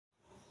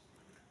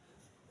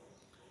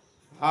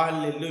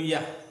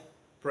Hallelujah.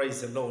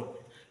 Praise the Lord.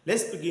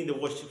 Let's begin the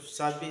worship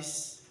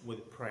service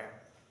with prayer.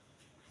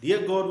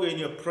 Dear God, we're in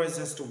your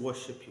presence to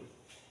worship you.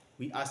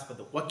 We ask for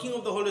the working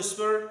of the Holy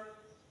Spirit,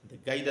 the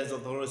guidance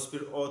of the Holy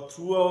Spirit all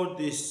throughout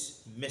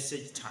this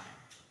message time.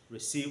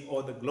 Receive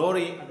all the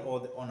glory and all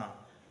the honor.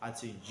 And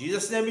so in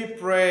Jesus' name we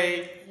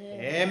pray.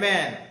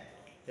 Amen.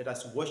 Let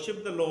us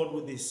worship the Lord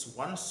with this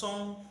one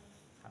song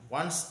and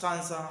one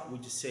stanza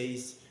which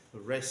says,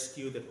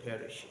 rescue the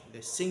perishing.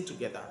 Let's sing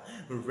together.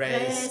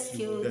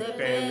 Rescue the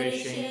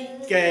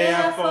perishing,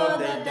 care for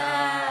the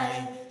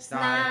dying,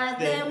 snatch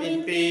them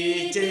in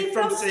pity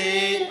from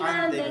sin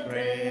and the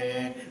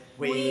grave.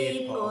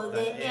 Weep of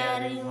the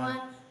erring one,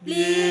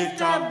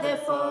 lift up the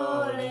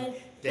fallen,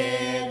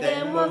 tell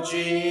them of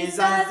Jesus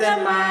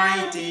the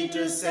mighty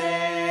to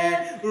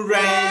save.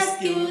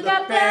 Rescue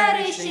the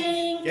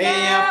perishing,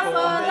 care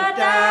for the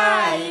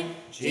dying,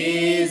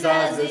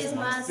 Jesus is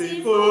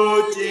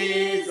merciful,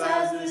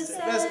 Jesus is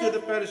rescue the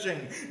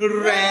perishing,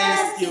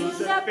 rescue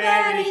the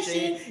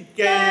perishing,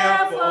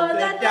 care for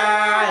the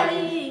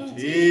dying,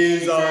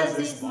 Jesus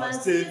is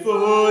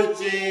merciful,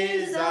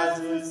 Jesus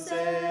will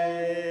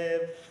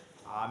save.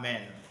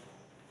 Amen.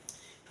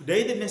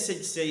 Today the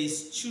message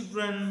says,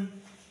 children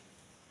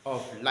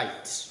of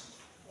light.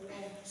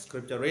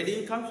 Scripture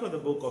reading comes from the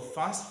book of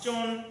 1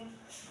 John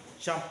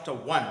chapter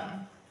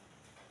 1,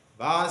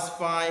 verse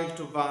 5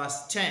 to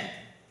verse 10.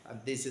 And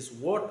this is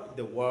what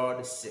the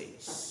word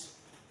says.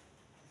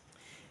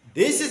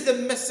 This is the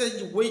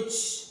message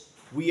which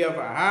we have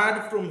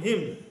heard from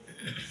him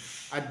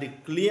and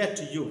declare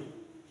to you,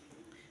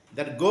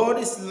 that God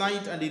is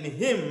light and in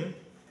him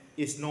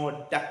is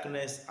no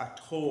darkness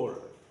at all.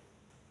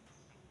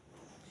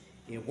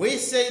 If we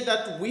say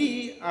that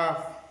we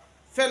have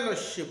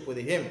fellowship with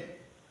him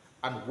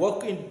and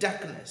walk in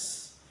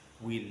darkness,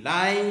 we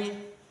lie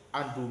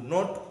and do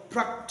not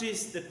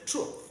practice the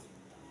truth.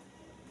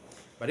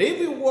 But if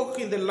we walk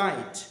in the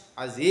light,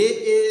 as he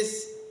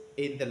is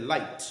in the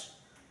light,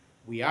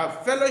 we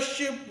have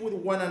fellowship with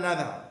one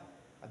another,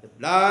 and the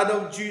blood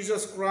of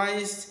Jesus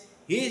Christ,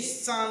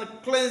 his Son,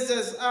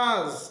 cleanses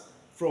us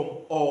from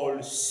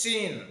all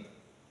sin.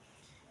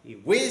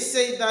 If we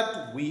say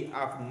that we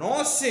have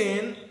no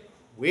sin,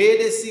 we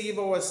deceive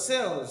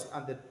ourselves,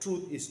 and the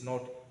truth is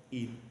not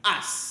in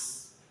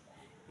us.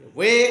 If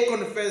we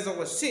confess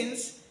our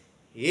sins,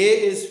 he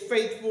is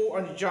faithful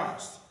and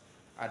just,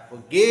 and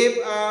forgive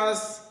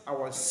us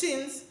our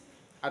sins,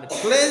 and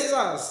cleanse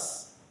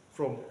us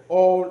from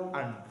all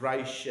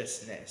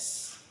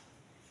unrighteousness.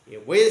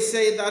 If we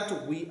say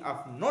that we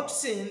have not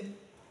sinned,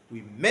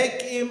 we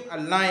make him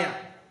a liar,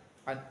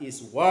 and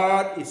his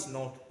word is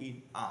not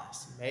in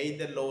us. May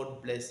the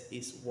Lord bless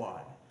his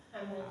word.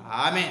 Amen.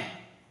 Amen.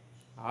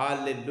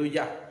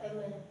 Hallelujah.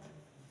 Amen.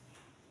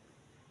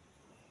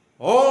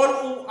 All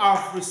who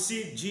have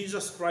received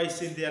Jesus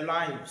Christ in their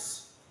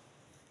lives,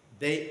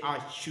 they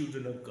are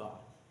children of God.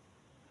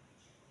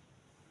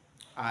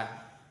 And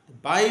the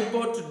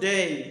Bible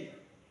today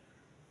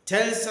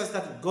tells us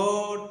that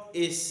God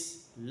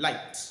is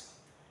light,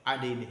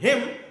 and in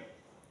him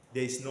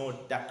there is no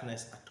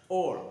darkness at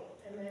all.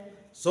 Amen.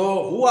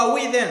 So who are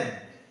we then?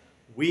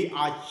 We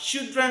are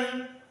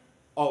children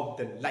of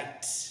the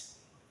light.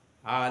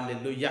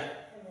 Hallelujah.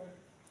 Amen.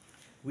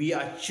 We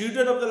are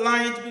children of the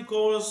light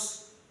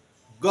because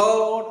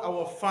God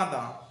our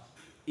Father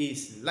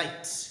is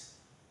light,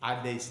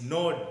 and there is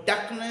no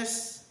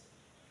darkness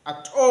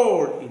at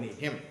all in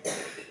him.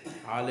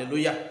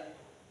 Hallelujah.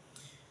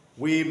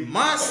 We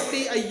must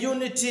be a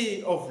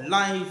unity of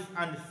life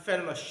and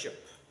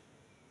fellowship.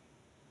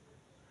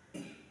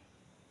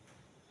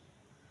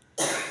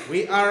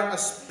 We are a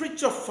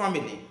spiritual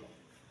family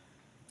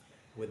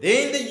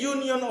within the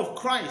union of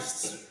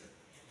Christ.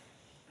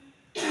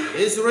 For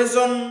this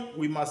reason,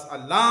 we must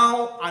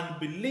allow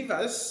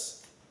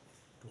unbelievers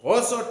to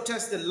also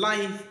test the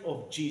life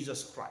of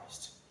Jesus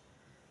Christ.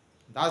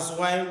 That's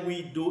why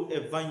we do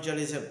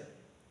evangelism,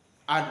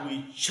 and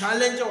we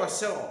challenge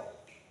ourselves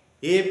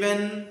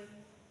even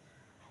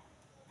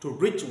to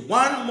reach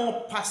one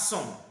more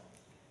person,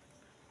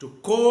 to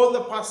call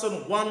the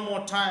person one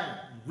more time,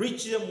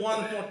 reach them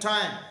one more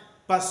time,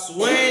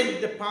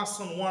 persuade the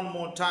person one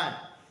more time,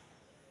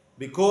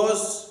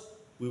 because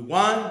we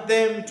want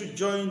them to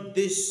join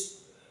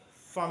this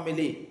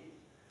family,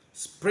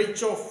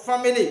 spiritual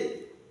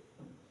family,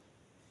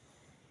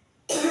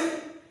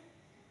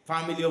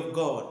 family of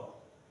God.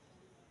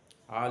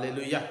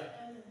 Hallelujah.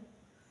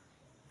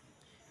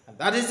 And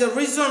that is the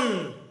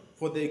reason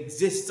for the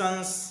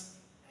existence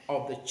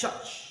of the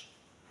church.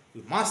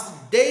 We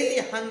must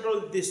daily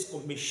handle this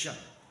commission.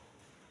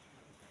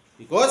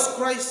 Because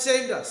Christ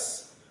saved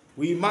us,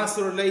 we must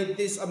relate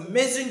this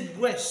amazing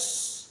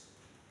grace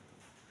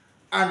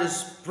and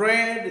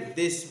spread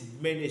this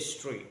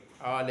ministry.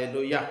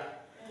 Hallelujah.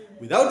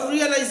 Without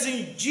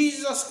realizing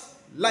Jesus'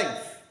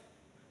 life,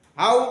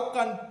 how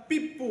can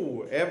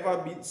people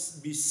ever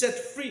be set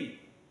free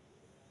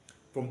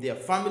from their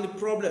family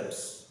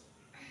problems,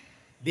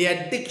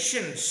 their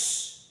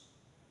addictions,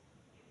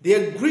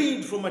 their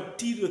greed for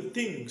material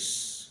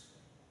things?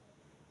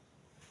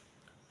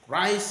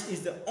 Christ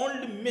is the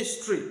only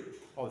mystery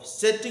of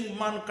setting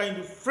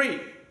mankind free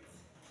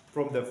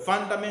from the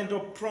fundamental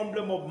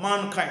problem of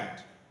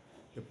mankind,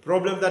 the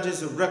problem that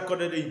is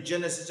recorded in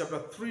Genesis chapter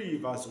 3,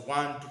 verse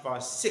 1 to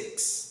verse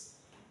 6.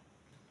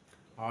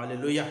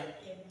 Hallelujah.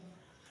 Amen.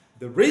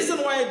 The reason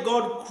why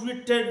God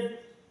created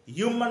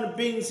human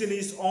beings in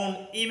his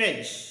own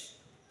image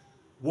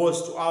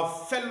was to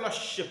have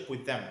fellowship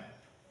with them.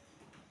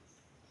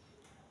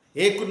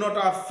 He could not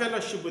have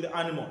fellowship with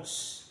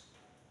animals.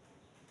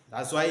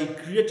 That's why he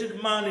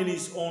created man in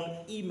his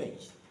own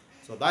image,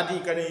 so that he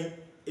can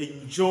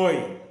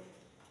enjoy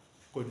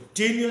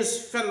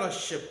continuous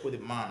fellowship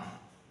with man.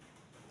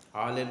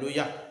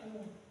 Hallelujah.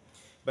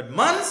 But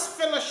man's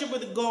fellowship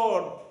with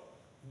God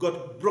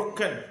got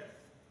broken.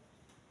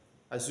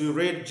 As we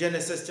read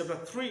Genesis chapter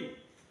 3,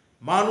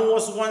 man who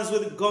was once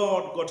with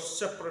God got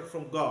separate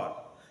from God.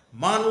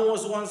 Man who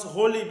was once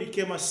holy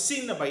became a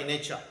sinner by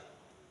nature.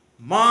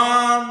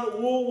 Man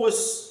who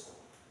was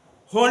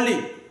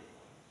holy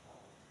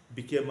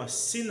became a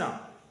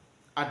sinner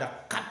and a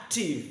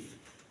captive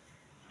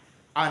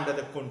under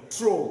the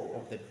control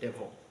of the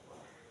devil.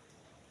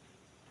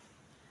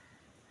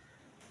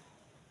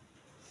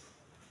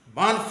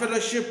 Man's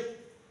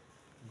fellowship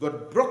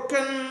got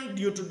broken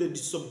due to the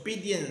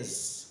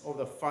disobedience of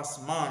the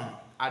first man,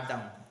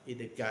 Adam, in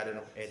the Garden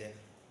of Eden.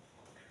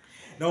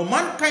 Now,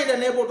 mankind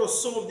unable to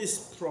solve this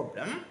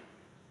problem,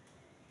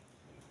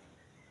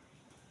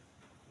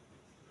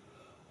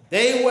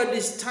 they were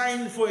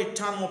destined for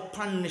eternal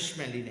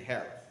punishment in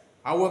hell.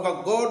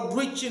 However, God,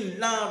 rich in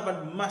love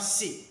and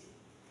mercy,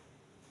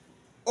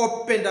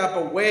 opened up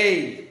a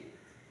way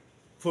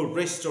for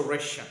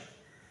restoration.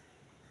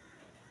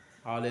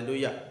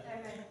 Hallelujah.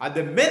 Amen. And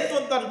the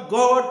method that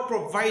God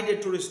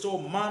provided to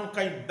restore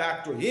mankind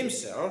back to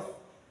himself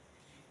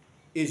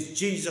is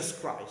Jesus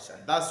Christ.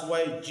 And that's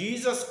why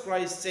Jesus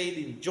Christ said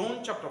in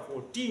John chapter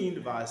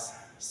 14, verse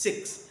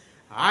 6,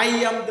 I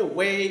am the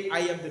way, I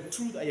am the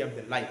truth, I am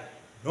the light.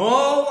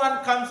 No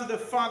one comes to the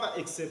Father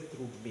except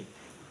through me.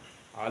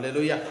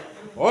 Hallelujah.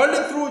 Only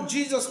through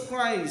Jesus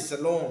Christ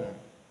alone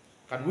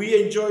can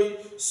we enjoy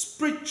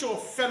spiritual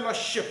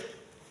fellowship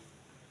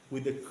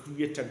with the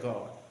Creator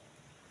God.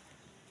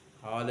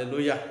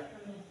 Hallelujah.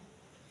 Amen.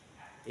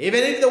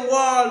 Even if the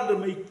world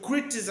may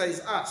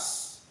criticize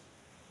us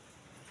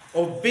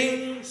of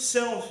being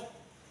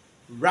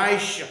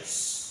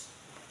self-righteous,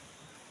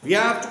 we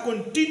have to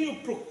continue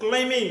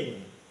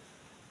proclaiming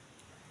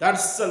that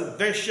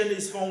salvation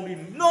is found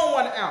in no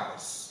one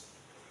else,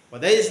 for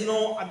there is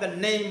no other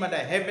name under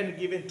heaven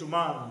given to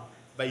man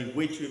by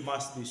which we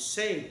must be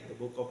saved. The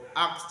book of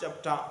Acts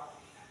chapter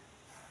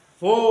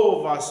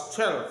 4 verse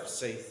 12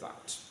 says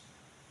that.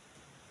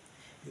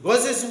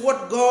 Because this is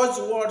what God's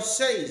word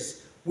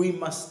says. We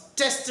must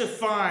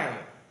testify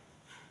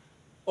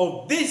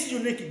of this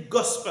unique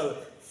gospel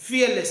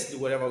fearlessly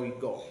wherever we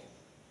go.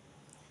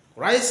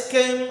 Christ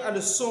came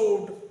and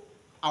solved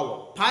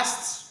our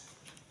past,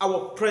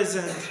 our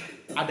present,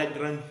 and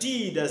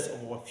guaranteed us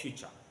of our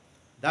future.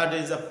 That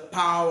is the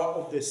power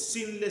of the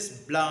sinless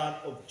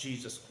blood of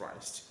Jesus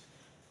Christ.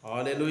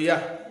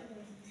 Hallelujah.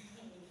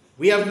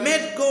 We have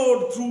met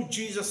God through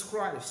Jesus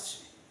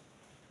Christ.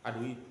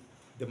 And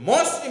the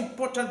most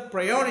important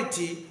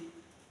priority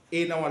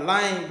in our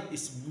life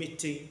is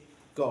meeting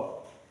God.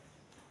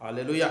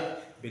 Hallelujah.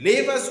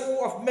 Believers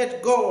who have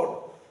met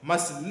God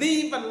must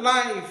live a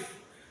life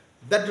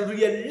that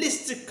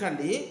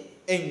realistically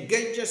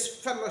engages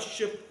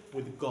fellowship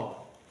with God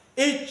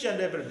each and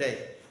every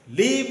day.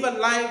 Live a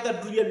life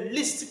that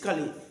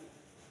realistically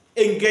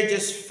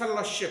engages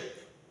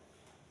fellowship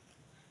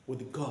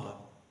with God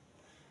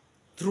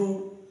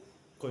through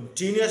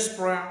continuous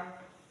prayer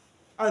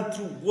and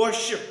through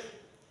worship,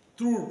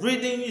 through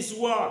reading His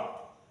Word.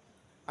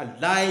 A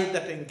life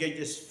that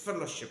engages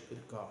fellowship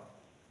with God.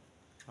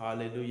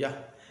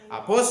 Hallelujah.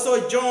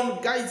 Apostle John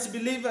guides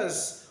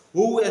believers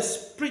who were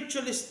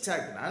spiritually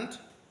stagnant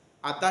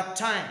at that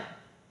time.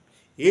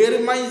 He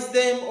reminds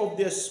them of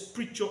their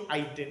spiritual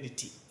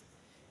identity.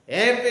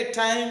 Every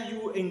time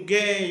you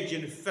engage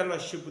in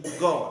fellowship with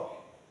God,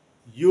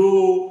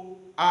 you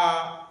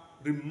are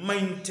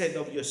reminded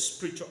of your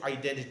spiritual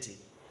identity,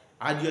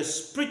 and your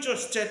spiritual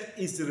state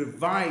is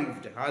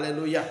revived.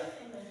 Hallelujah.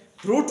 Amen.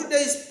 Through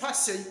today's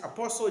passage,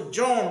 Apostle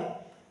John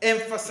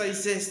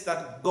emphasizes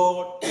that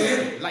God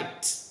is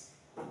light.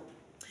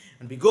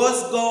 And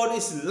because God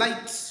is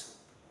light,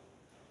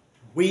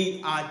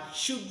 we are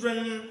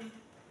children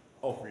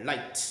of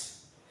light.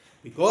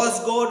 Because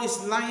God is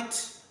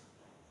light,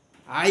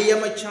 I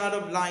am a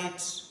child of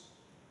light.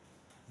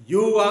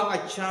 You are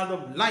a child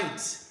of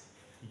light.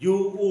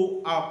 You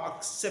who have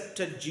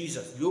accepted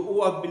Jesus. You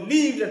who have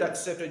believed and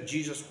accepted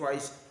Jesus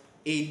Christ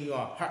in your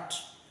heart.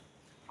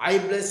 I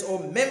bless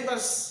all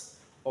members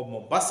of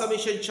Mombasa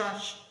Mission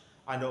Church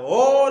and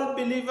all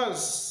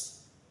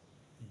believers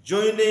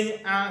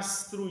joining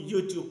us through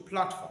YouTube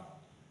platform.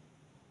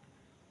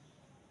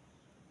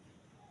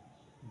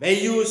 May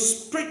you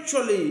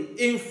spiritually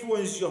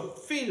influence your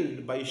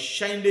field by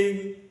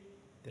shining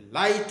the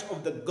light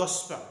of the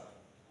gospel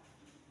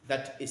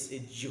that is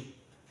in you.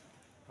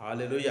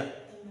 Hallelujah.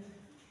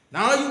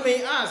 Now you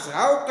may ask,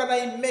 how can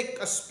I make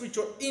a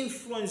spiritual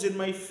influence in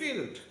my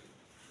field?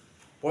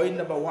 Point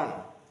number one,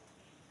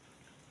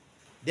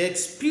 the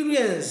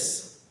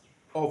experience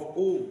of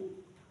who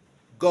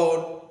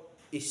God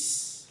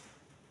is.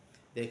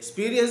 The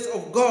experience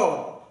of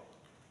God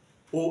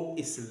who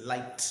is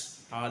light.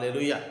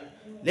 Hallelujah.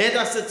 Let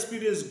us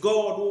experience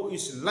God who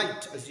is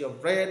light, as you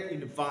have read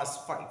in verse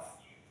 5.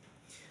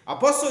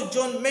 Apostle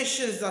John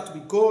mentions that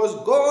because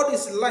God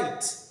is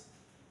light,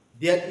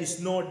 there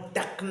is no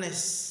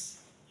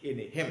darkness in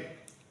him.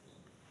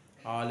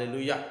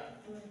 Hallelujah.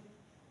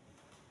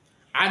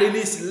 And in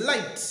his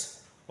light,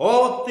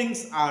 all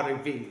things are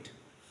revealed.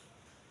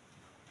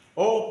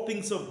 All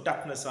things of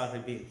darkness are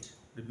revealed.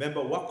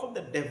 Remember, work of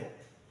the devil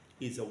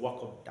is a work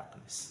of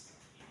darkness.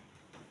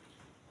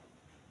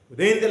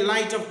 Within the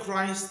light of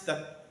Christ,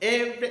 that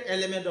every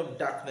element of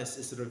darkness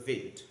is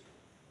revealed.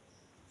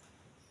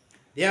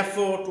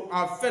 Therefore, to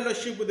our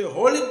fellowship with the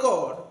Holy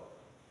God,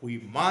 we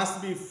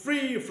must be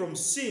free from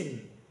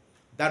sin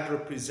that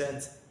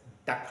represents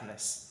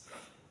darkness.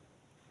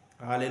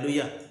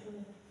 Hallelujah.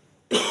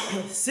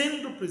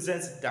 Sin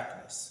represents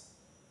darkness.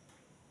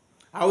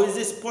 How is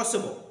this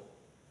possible?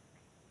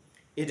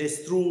 It is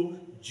through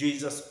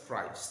Jesus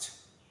Christ.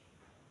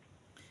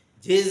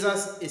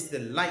 Jesus is the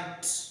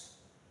light,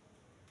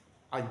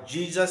 and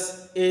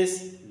Jesus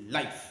is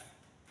life.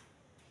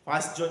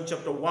 1 John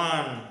chapter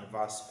 1,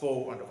 verse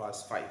 4 and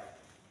verse 5.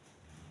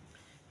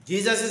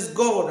 Jesus is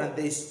God, and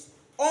there is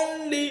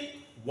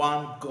only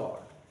one God.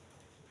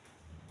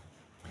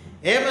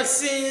 Ever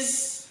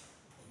since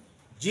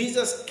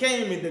Jesus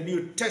came in the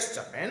New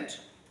Testament,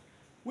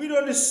 we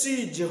don't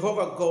see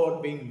Jehovah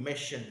God being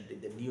mentioned in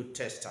the New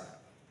Testament.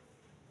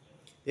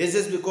 This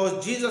is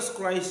because Jesus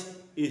Christ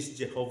is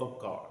Jehovah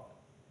God.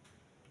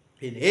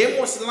 In him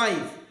was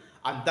life,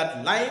 and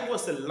that life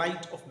was the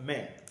light of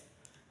men.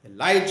 The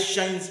light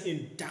shines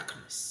in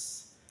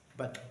darkness,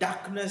 but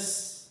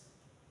darkness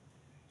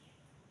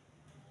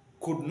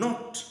could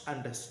not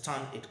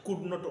understand it,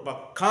 could not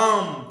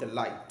overcome the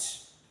light.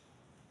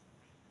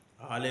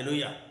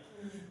 Hallelujah.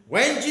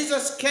 When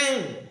Jesus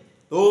came,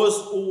 those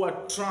who were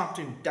trapped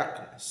in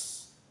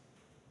darkness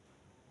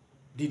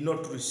did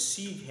not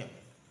receive him.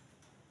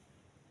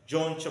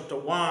 John chapter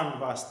 1,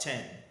 verse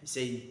 10. He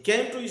said, he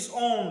came to his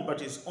own,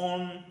 but his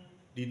own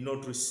did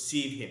not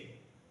receive him.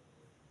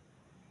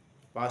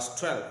 Verse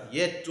 12.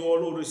 Yet to all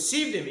who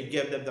received him, he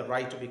gave them the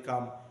right to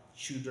become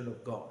children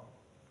of God.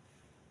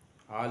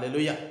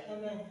 Hallelujah.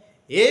 Amen.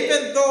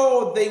 Even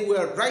though they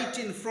were right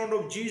in front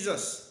of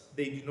Jesus,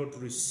 they did not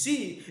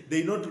receive,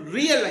 they did not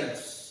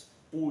realize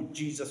who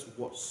Jesus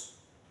was.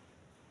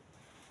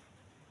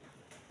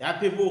 There are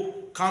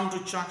people come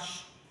to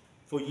church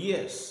for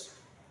years,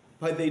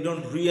 but they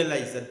don't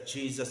realize that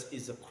Jesus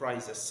is the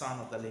Christ, the Son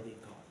of the living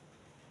God.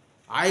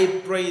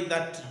 I pray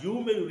that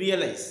you may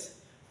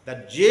realize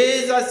that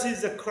Jesus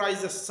is the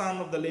Christ, the Son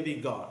of the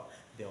living God.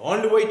 The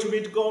only way to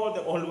meet God,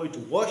 the only way to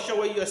wash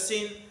away your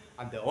sin,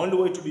 and the only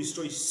way to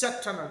destroy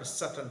Satan and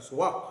Satan's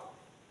work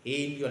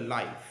in your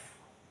life.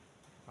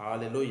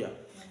 Hallelujah.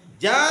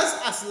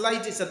 Just as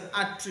light is an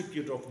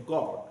attribute of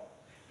God,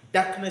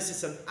 darkness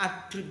is an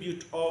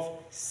attribute of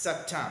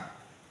Satan.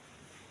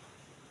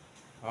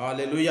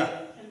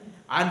 Hallelujah.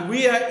 And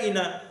we are in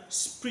a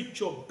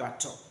spiritual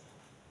battle.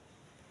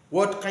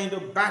 What kind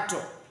of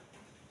battle?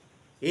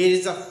 It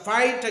is a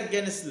fight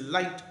against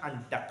light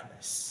and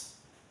darkness.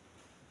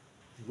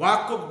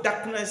 Work of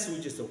darkness,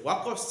 which is the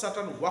work of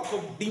Satan, work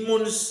of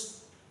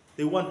demons,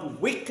 they want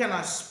to weaken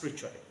us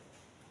spiritually.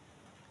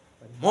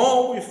 The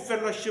more we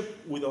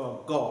fellowship with our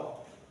God,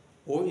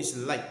 who is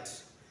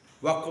light,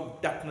 work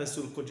of darkness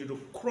will continue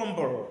to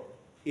crumble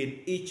in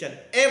each and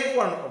every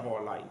one of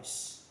our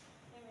lives.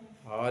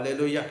 Amen.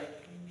 Hallelujah.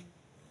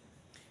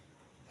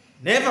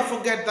 Never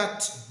forget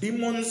that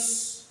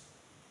demons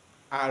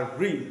are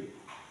real.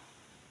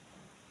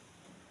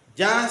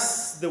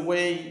 Just the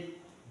way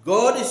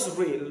God is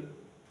real,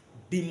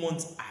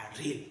 demons are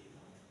real.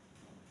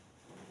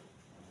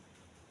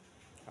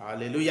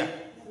 Hallelujah.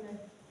 Amen.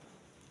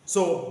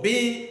 So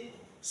be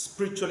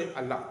spiritually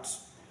alert.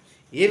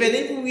 Even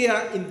if we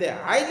are in the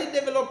highly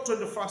developed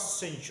 21st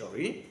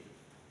century,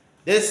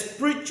 the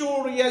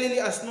spiritual reality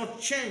has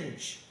not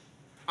changed.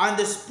 And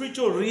the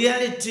spiritual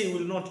reality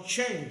will not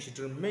change. It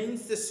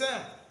remains the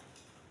same.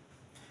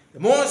 The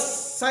more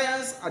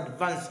science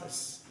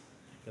advances,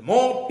 the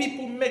more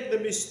people make the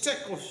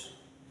mistake of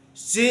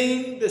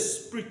seeing the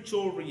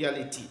spiritual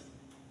reality.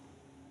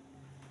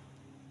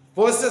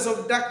 Forces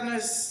of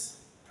darkness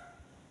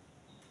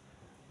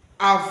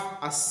have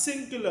a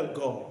singular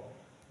goal.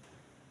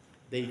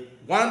 They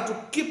want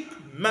to keep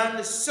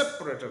man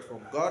separated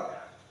from God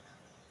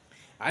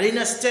and in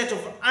a state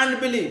of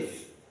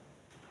unbelief.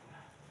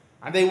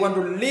 And they want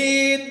to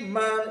lead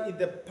man in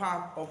the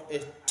path of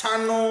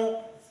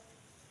eternal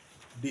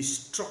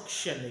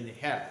destruction in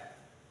hell.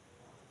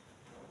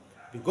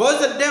 Because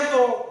the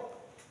devil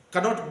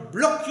cannot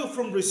block you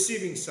from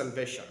receiving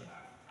salvation,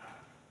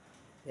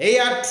 they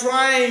are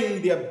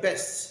trying their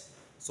best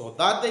so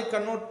that they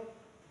cannot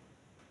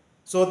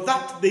so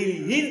that they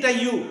hinder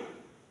you,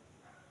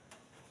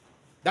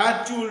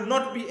 that you will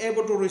not be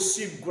able to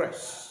receive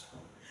grace.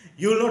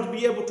 You will not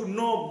be able to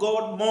know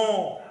God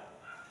more,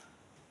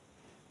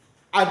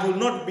 and will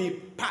not be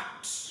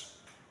part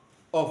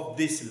of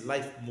this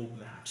life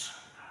movement.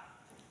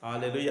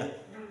 Hallelujah.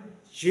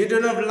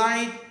 Children of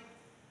light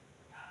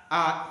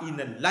are in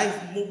a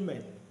life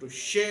movement to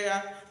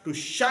share, to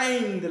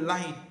shine the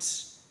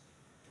light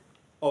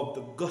of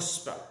the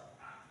gospel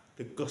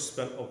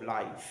of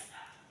life.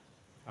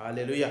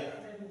 Hallelujah.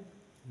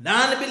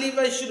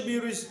 Non-believers should be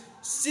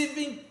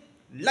receiving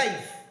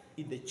life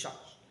in the church.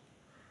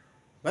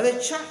 But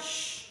the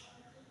church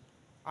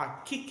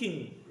are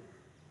kicking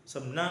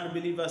some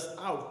non-believers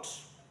out,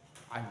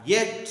 and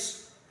yet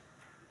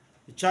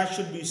the church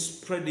should be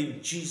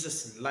spreading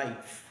Jesus'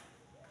 life.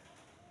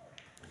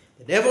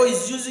 The devil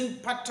is using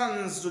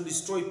patterns to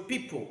destroy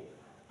people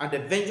and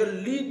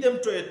eventually lead them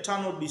to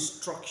eternal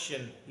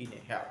destruction in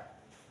hell.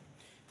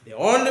 The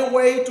only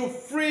way to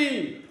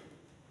free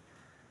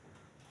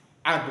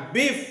and to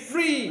be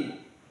free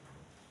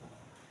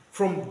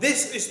from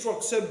this is to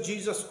accept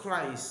Jesus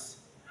Christ,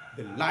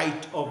 the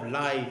light of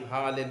life.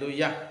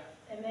 Hallelujah.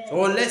 Amen.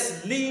 So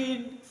let's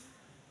lead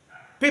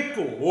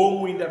people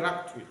whom we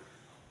interact with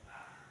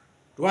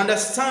to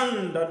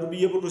understand and to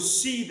be able to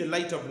see the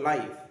light of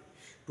life,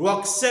 to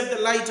accept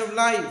the light of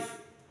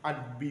life and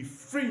be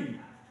free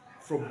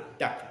from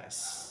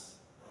darkness.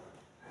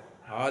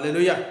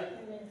 Hallelujah.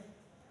 Amen.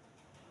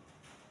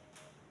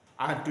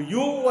 And to you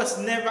who has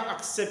never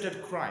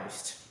accepted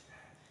Christ,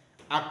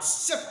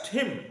 accept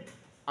him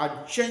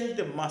and change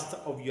the master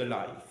of your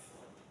life.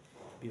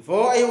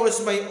 Before I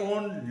was my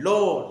own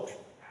Lord,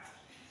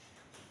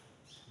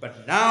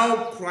 but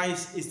now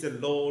Christ is the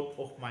Lord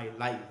of my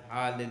life.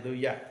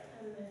 Hallelujah.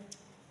 Amen.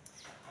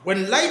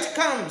 When light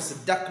comes,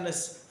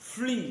 darkness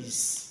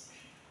flees.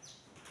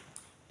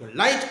 When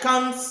light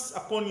comes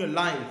upon your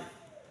life,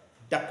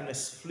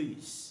 darkness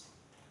flees.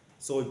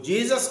 So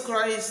Jesus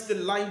Christ, the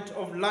light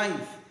of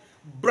life,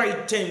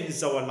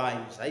 brightens our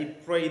lives. I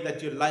pray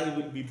that your life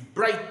will be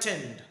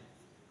brightened,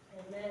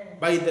 amen,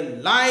 by the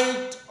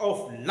light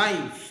of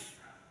life.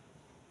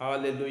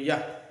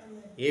 Hallelujah.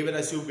 Amen. Even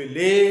as you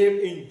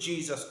believe in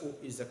Jesus, who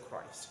is the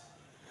Christ.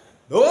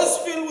 Those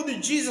filled with the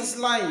Jesus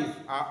life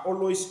are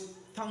always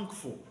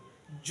thankful,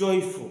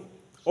 joyful,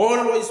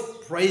 always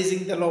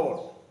praising the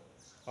Lord.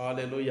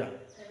 Hallelujah.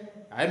 Amen.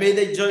 I may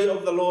the joy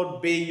of the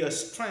Lord be your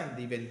strength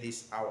even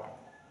this hour.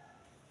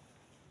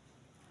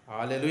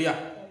 Hallelujah.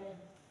 Amen.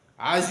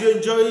 As you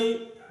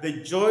enjoy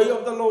the joy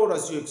of the Lord,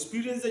 as you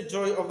experience the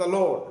joy of the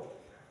Lord,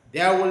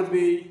 there will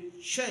be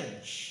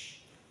change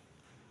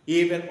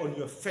even on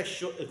your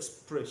facial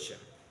expression,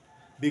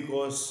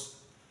 because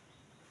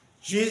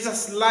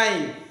Jesus'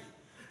 life,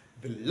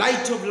 the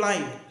light of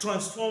life,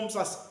 transforms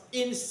us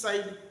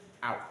inside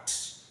out.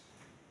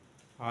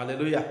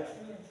 Hallelujah.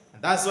 Amen.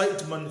 And that's why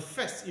it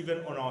manifests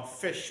even on our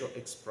facial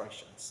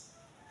expressions.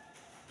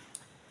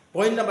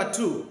 Point number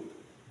 2,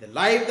 the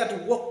life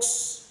that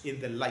walks in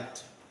the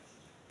light.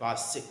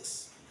 Verse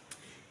 6.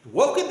 To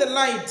walk in the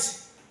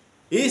light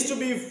is to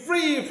be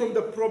free from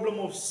the problem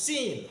of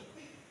sin,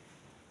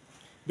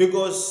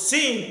 because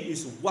sin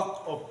is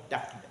work of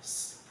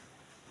darkness.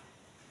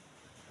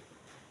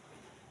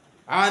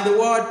 And the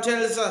word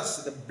tells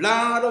us the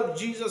blood of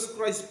Jesus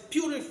Christ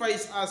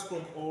purifies us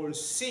from all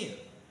sin.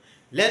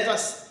 Let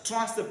us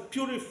trust the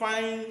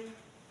purifying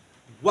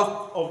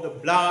work of the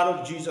blood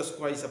of Jesus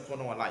Christ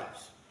upon our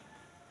lives.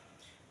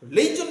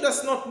 Religion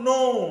does not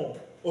know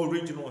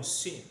original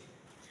sin.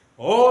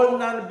 All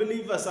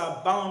non-believers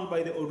are bound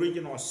by the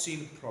original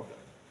sin problem.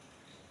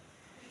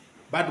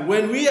 But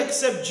when we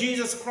accept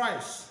Jesus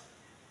Christ,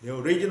 the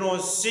original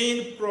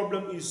sin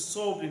problem is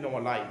solved in our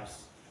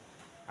lives.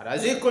 And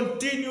as we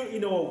continue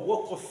in our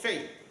walk of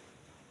faith,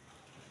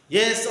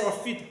 yes, our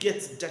feet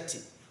get dirty.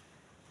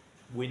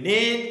 We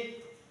need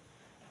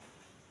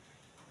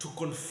to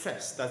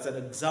confess. That's an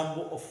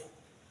example of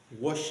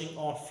washing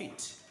our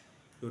feet.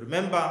 You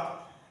remember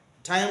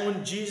time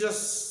when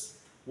Jesus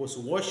was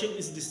washing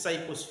his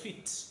disciples'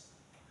 feet.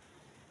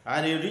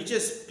 And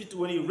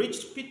when he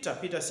reached Peter,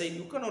 Peter said,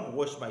 "You cannot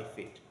wash my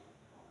feet."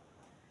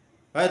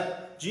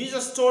 But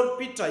Jesus told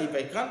Peter, "If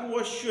I can't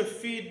wash your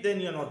feet,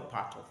 then you're not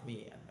part of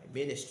me and my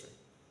ministry."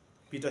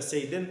 Peter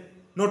said, "Then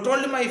not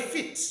only my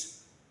feet,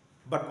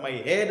 but my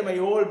head, my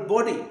whole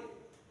body."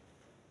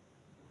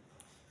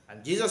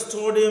 And Jesus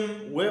told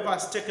him, whoever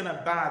has taken a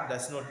bath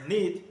does not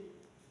need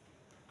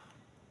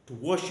to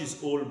wash his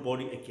whole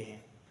body again.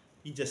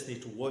 He just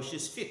needs to wash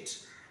his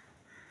feet.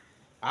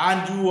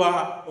 And you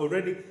are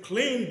already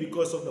clean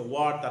because of the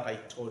word that I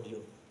told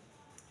you.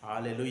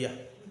 Hallelujah.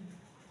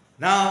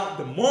 Now,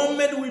 the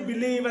moment we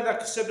believe and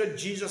accepted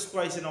Jesus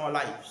Christ in our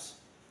lives,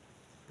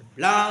 the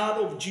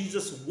blood of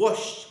Jesus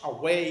washed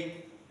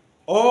away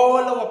all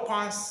our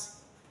past,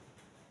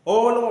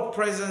 all our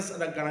presence,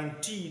 and are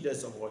guaranteed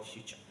us of our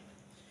future.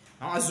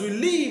 Now, as we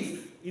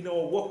live in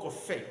our walk of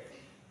faith,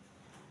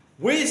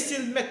 we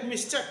still make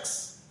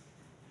mistakes.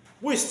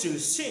 We still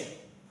sin.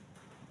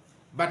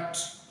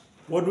 But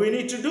what do we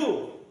need to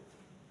do?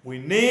 We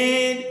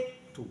need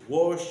to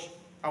wash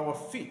our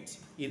feet.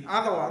 In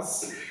other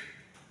words,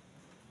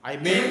 I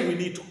mean we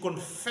need to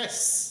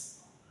confess.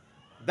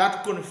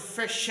 That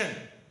confession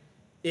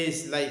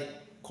is like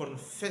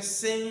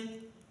confessing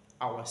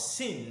our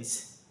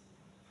sins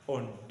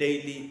on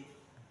daily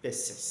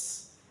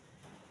basis.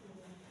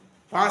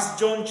 1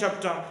 John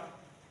chapter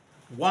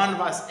 1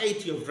 verse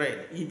 8 you've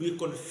read. If we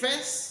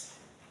confess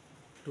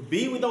to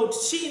be without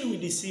sin, we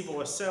deceive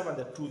ourselves and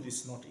the truth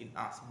is not in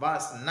us.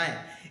 Verse 9.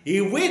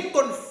 If we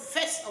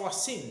confess our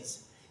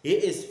sins, he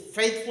is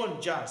faithful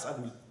and just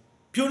and will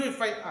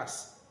purify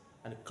us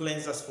and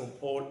cleanse us from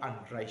all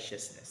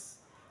unrighteousness.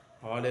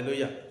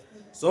 Hallelujah.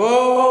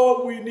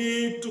 So we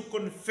need to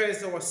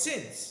confess our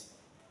sins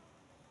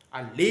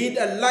and lead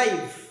a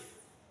life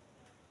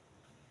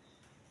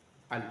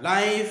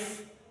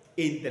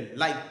in the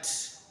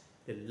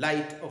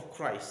light of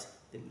Christ,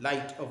 the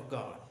light of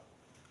God.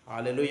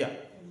 Hallelujah.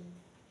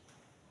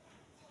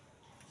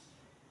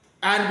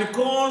 And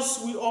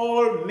because we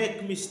all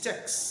make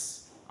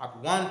mistakes at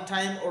one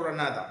time or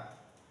another,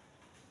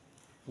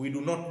 we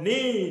do not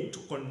need to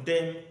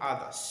condemn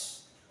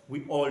others.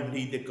 We all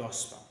need the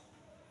gospel.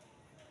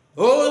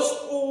 Those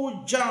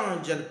who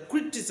judge and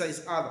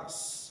criticize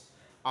others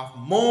have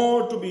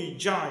more to be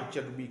judged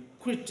and to be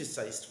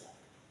criticized for.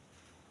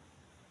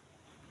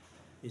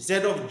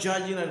 Instead of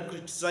judging and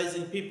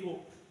criticizing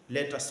people,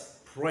 let us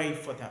pray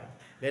for them.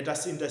 Let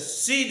us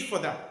intercede for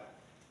them.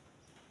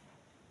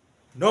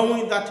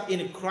 Knowing that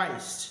in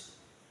Christ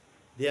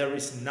there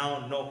is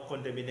now no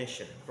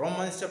condemnation.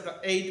 Romans chapter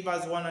 8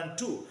 verse 1 and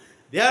 2.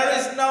 There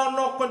is now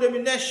no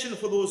condemnation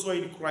for those who are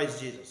in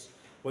Christ Jesus.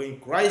 For in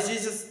Christ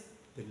Jesus,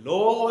 the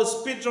law of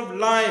spirit of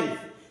life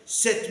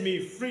set me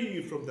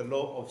free from the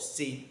law of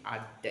sin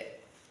and death.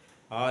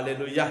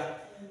 Hallelujah.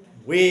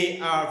 We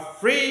are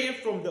free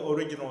from the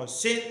original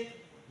sin.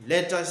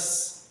 Let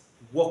us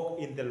walk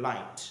in the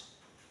light.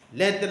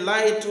 Let the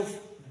light of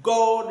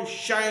God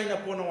shine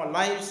upon our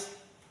lives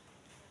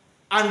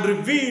and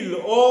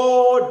reveal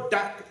all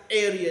dark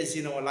areas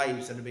in our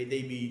lives, and may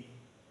they be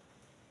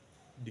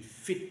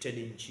defeated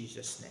in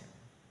Jesus' name.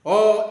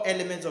 All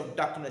elements of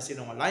darkness in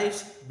our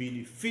lives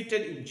be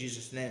defeated in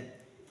Jesus' name,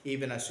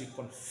 even as we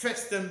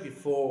confess them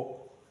before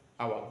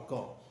our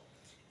God.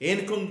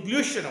 In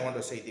conclusion, I want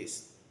to say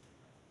this.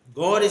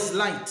 God is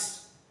light.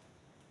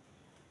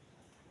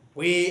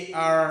 We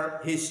are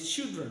his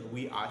children.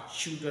 We are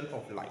children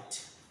of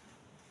light.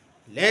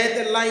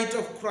 Let the light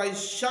of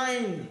Christ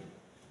shine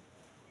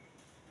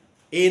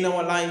in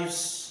our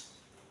lives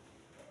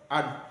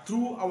and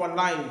through our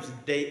lives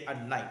day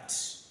and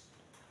night.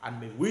 And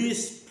may we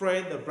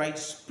spread the right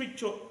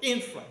spiritual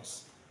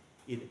influence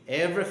in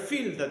every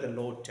field that the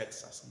Lord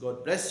takes us.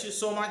 God bless you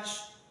so much.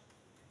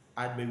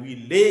 And may we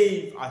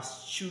live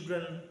as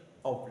children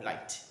of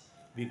light.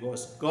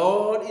 Because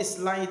God is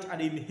light,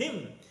 and in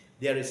him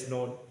there is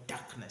no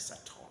darkness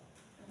at all.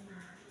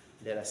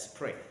 Let us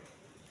pray.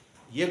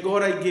 Dear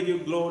God, I give you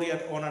glory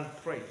and honor and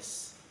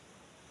praise.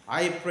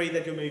 I pray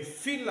that you may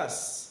fill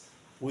us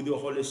with your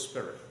Holy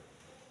Spirit.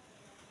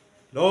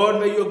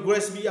 Lord, may your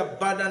grace be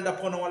abundant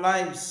upon our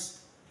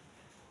lives.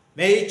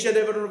 May each and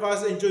every one of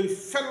us enjoy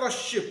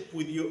fellowship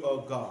with you,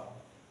 O God.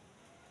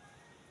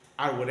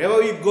 And wherever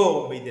we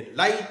go, may the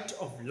light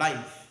of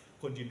life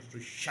continue to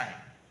shine.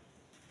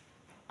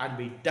 And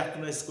may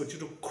darkness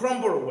continue to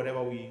crumble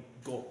wherever we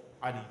go.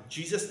 And in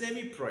Jesus' name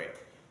we pray.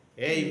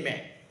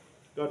 Amen.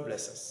 God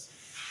bless us.